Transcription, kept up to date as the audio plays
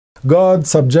God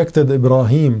subjected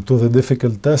Ibrahim to the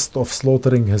difficult test of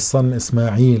slaughtering his son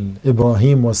Ismail.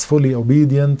 Ibrahim was fully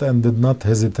obedient and did not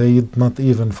hesitate, not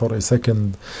even for a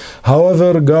second.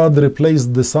 However, God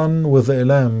replaced the son with a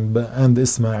lamb, and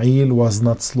Ismail was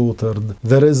not slaughtered.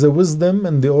 There is a wisdom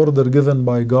in the order given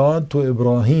by God to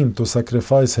Ibrahim to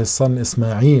sacrifice his son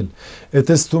Ismail. It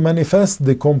is to manifest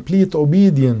the complete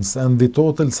obedience and the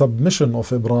total submission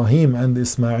of Ibrahim and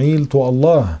Ismail to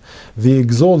Allah, the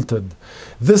Exalted.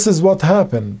 This is what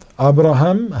happened.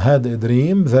 Abraham had a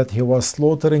dream that he was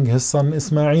slaughtering his son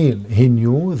Ismail. He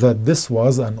knew that this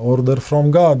was an order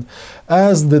from God,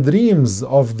 as the dreams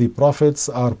of the prophets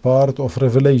are part of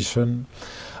revelation.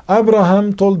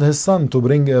 Abraham told his son to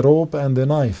bring a rope and a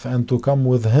knife and to come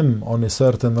with him on a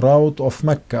certain route of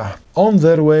Mecca. On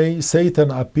their way,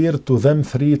 Satan appeared to them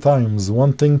 3 times,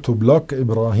 wanting to block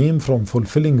Ibrahim from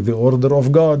fulfilling the order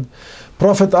of God.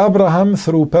 Prophet Abraham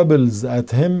threw pebbles at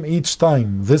him each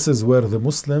time. This is where the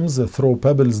Muslims throw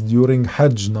pebbles during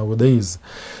Hajj nowadays.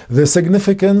 The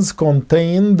significance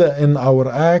contained in our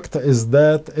act is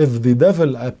that if the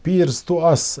devil appears to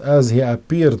us as he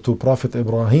appeared to Prophet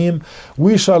Ibrahim,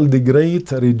 we shall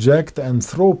degrade, reject, and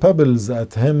throw pebbles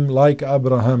at him like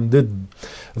Abraham did.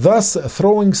 Thus,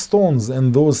 throwing stones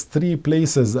in those 3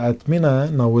 places at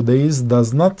Mina nowadays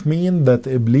does not mean that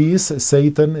Iblis,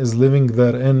 Satan, is living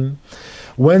therein.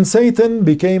 When Satan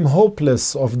became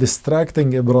hopeless of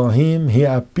distracting Ibrahim, he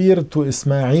appeared to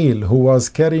Ismail, who was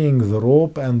carrying the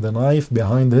rope and the knife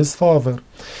behind his father.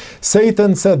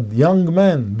 Satan said, "Young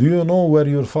man, do you know where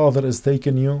your father is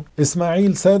taking you?"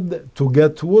 Ismail said, "To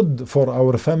get wood for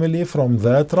our family from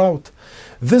that route."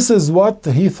 This is what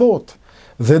he thought.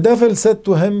 The devil said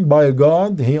to him, "By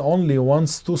God, he only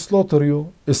wants to slaughter you."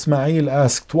 Ismail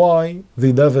asked why.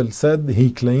 The devil said, "He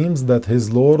claims that his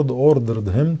Lord ordered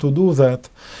him to do that."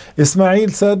 Ismail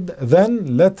said, "Then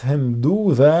let him do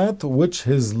that which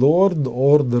his Lord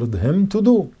ordered him to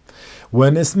do."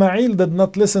 When Ismail did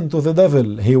not listen to the devil,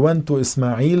 he went to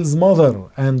Ismail's mother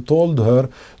and told her,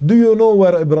 "Do you know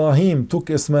where Ibrahim took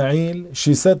Ismail?"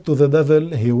 She said to the devil,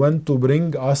 "He went to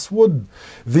bring us wood."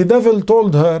 The devil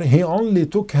told her, "He only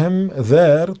took him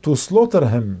there to slaughter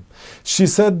him." She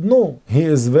said, "No, he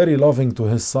is very loving to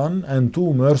his son and too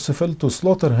merciful to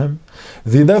slaughter him."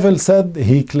 The devil said,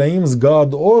 "He claims God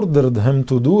ordered him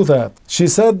to do that." She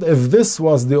said, "If this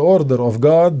was the order of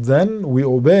God, then we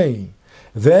obey."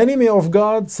 The enemy of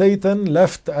God, Satan,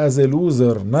 left as a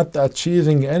loser, not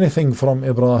achieving anything from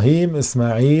Ibrahim,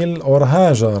 Ismail, or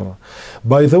Hajar.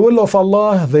 By the will of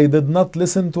Allah, they did not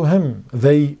listen to him.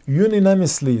 They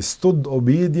unanimously stood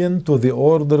obedient to the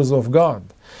orders of God.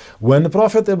 When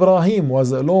Prophet Ibrahim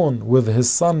was alone with his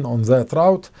son on that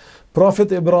route,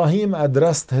 Prophet Ibrahim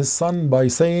addressed his son by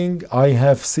saying, "I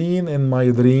have seen in my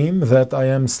dream that I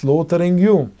am slaughtering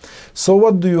you. So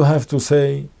what do you have to say?"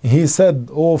 He said,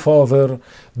 "O father,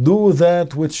 do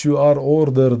that which you are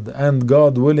ordered, and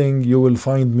God willing, you will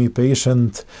find me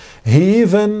patient." He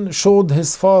even showed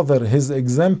his father his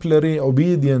exemplary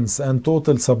obedience and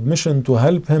total submission to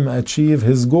help him achieve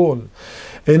his goal.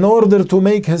 In order to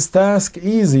make his task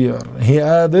easier, he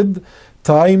added,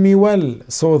 "Tie me well,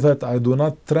 so that I do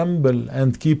not tremble,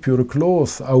 and keep your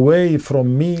clothes away from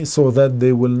me, so that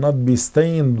they will not be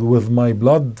stained with my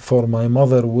blood, for my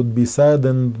mother would be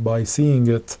saddened by seeing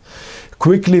it.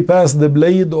 Quickly pass the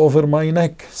blade over my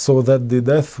neck, so that the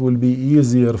death will be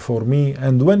easier for me,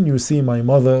 and when you see my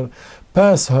mother,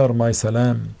 pass her my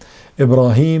salam."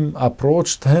 Ibrahim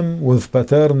approached him with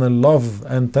paternal love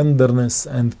and tenderness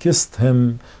and kissed him,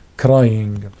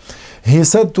 crying. He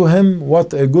said to him, "What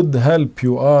a good help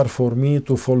you are for me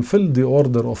to fulfill the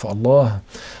order of Allah."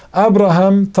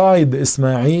 Abraham tied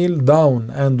Ismail down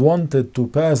and wanted to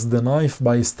pass the knife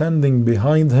by standing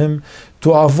behind him to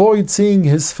avoid seeing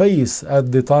his face at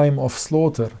the time of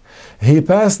slaughter. He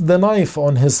passed the knife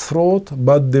on his throat,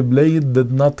 but the blade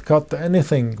did not cut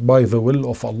anything by the will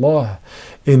of Allah.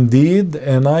 Indeed,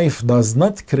 a knife does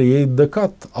not create the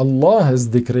cut. Allah is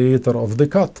the creator of the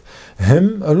cut, Him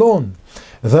alone.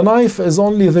 The knife is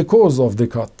only the cause of the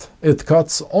cut. It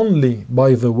cuts only by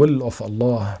the will of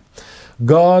Allah.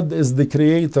 God is the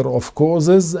creator of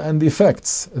causes and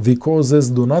effects. The causes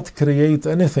do not create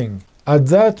anything. At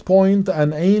that point,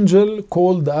 an angel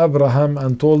called Abraham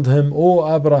and told him, "O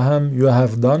Abraham, you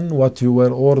have done what you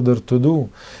were ordered to do.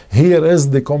 Here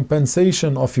is the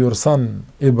compensation of your son."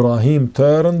 Ibrahim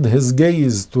turned his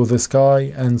gaze to the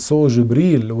sky and saw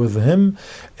Jibreel with him,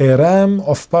 a ram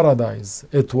of paradise.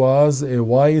 It was a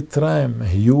white ram,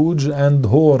 huge and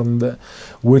horned,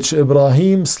 which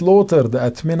Ibrahim slaughtered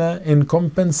at Mina in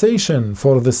compensation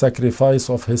for the sacrifice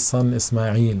of his son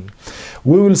Ismail.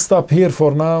 We will stop here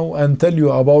for now and tell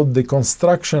you about the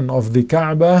construction of the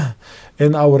Kaaba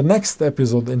in our next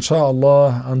episode,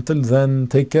 inshallah. Until then,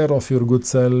 take care of your good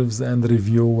selves and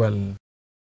review well.